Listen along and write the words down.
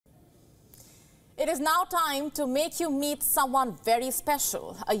It is now time to make you meet someone very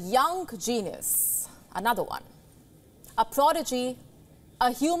special, a young genius, another one, a prodigy,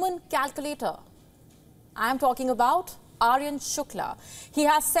 a human calculator. I am talking about Aryan Shukla. He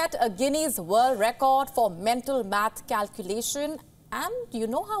has set a Guinness World Record for mental math calculation, and you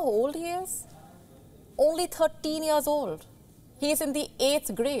know how old he is? Only 13 years old. He is in the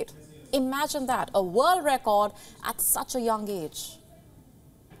 8th grade. Imagine that, a world record at such a young age.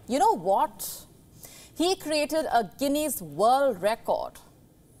 You know what? He created a Guinness World Record.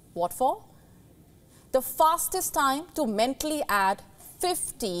 What for? The fastest time to mentally add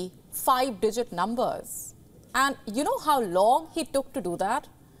 50 5-digit numbers. And you know how long he took to do that?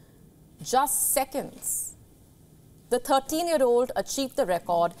 Just seconds. The 13-year-old achieved the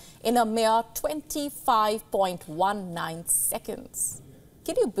record in a mere 25.19 seconds.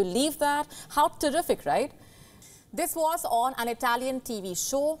 Can you believe that? How terrific, right? This was on an Italian TV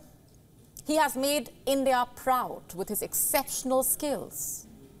show. He has made India proud with his exceptional skills.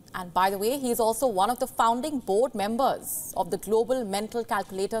 And by the way, he is also one of the founding board members of the Global Mental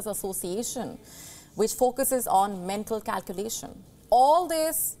Calculators Association, which focuses on mental calculation. All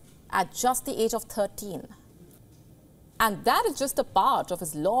this at just the age of 13. And that is just a part of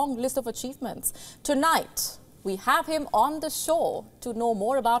his long list of achievements. Tonight, we have him on the show to know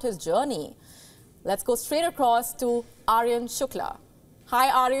more about his journey. Let's go straight across to Aryan Shukla. Hi,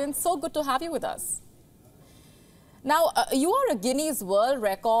 Aryan. So good to have you with us. Now, you are a Guinness World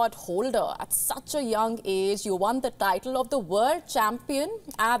Record holder at such a young age. You won the title of the world champion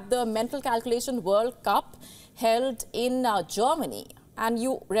at the Mental Calculation World Cup held in Germany. And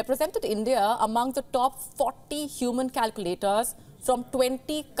you represented India among the top 40 human calculators from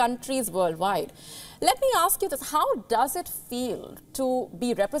 20 countries worldwide. Let me ask you this, how does it feel to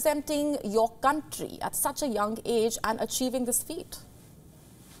be representing your country at such a young age and achieving this feat?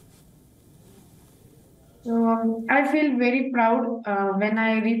 So I feel very proud when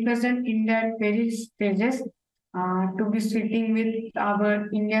I represent India at various stages to be sitting with our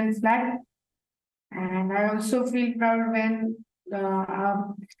Indian flag, and I also feel proud when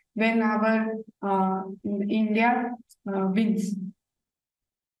our India wins.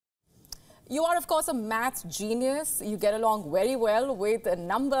 You are, of course, a maths genius. You get along very well with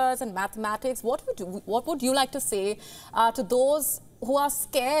numbers and mathematics. What would you like to say to those who are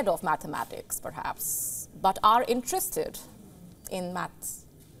scared of mathematics, perhaps, but are interested in maths?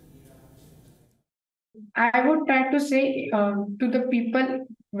 I would try to say to the people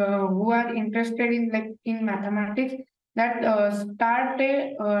who are interested in mathematics that start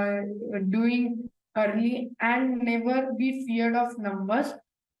doing early and never be feared of numbers,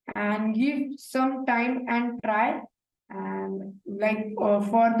 and give some time and try, and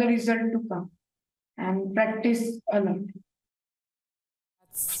for the result to come, and practice a lot.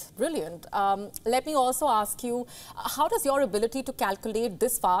 That's brilliant. Let me also ask you, how does your ability to calculate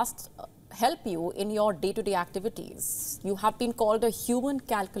this fast help you in your day-to-day activities? You have been called a human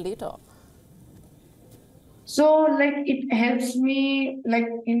calculator. So, it helps me,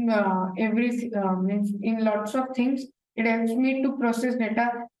 in in lots of things. It helps me to process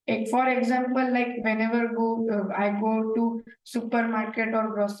data. For example, whenever I go to supermarket or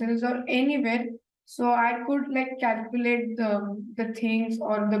groceries or anywhere, so I could calculate the things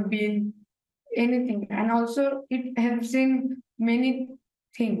or the bill, anything, and also it helps in many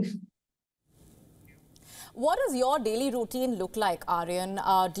things. What does your daily routine look like, Aryan?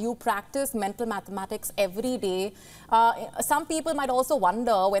 Do you practice mental mathematics every day? Some people might also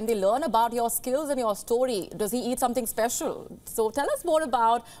wonder when they learn about your skills and your story, does he eat something special? So tell us more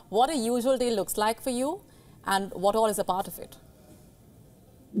about what a usual day looks like for you and what all is a part of it.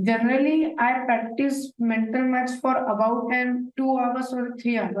 Generally, I practice mental maths for about 2 hours or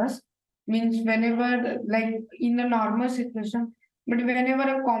 3 hours. Means whenever, in a normal situation, but whenever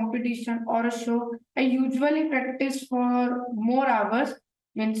a competition or a show, I usually practice for more hours.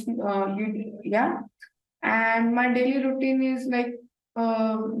 Means, And my daily routine is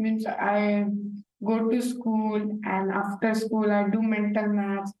means I go to school, and after school I do mental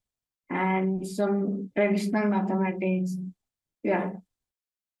maths and some traditional mathematics. Yeah.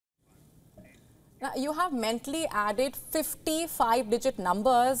 Now, you have mentally added 50 5-digit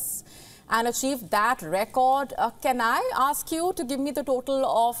numbers and achieved that record. Can I ask you to give me the total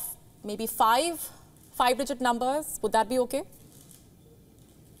of maybe 5 5-digit numbers? Would that be okay?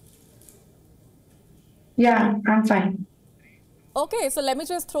 Yeah, I'm fine. Okay, so let me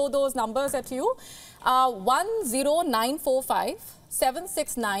just throw those numbers at you. 10945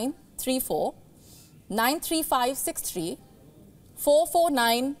 76934 93563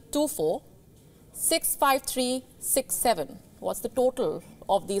 44924 65367. What's the total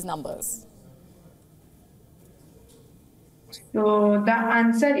of these numbers? So the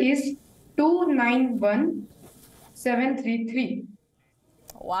answer is 291,733.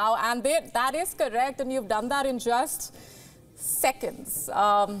 Wow, and that is correct, and you've done that in just seconds.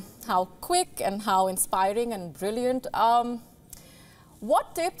 How quick and how inspiring and brilliant.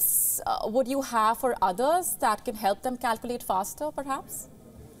 What tips would you have for others that can help them calculate faster, perhaps?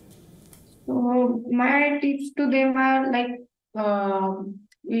 So my tips to them are like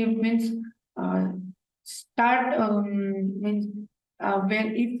it means start means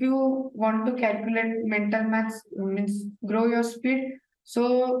when if you want to calculate mental maths means grow your speed.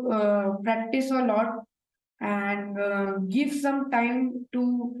 So practice a lot and give some time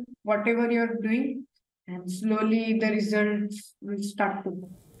to whatever you're doing, and slowly the results will start to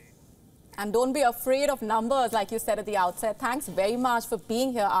come. And don't be afraid of numbers, like you said at the outset. Thanks very much for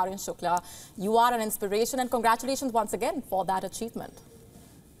being here, Aryan Shukla. You are an inspiration, and congratulations once again for that achievement.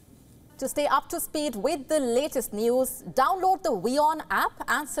 To stay up to speed with the latest news, download the WION app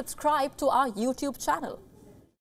and subscribe to our YouTube channel.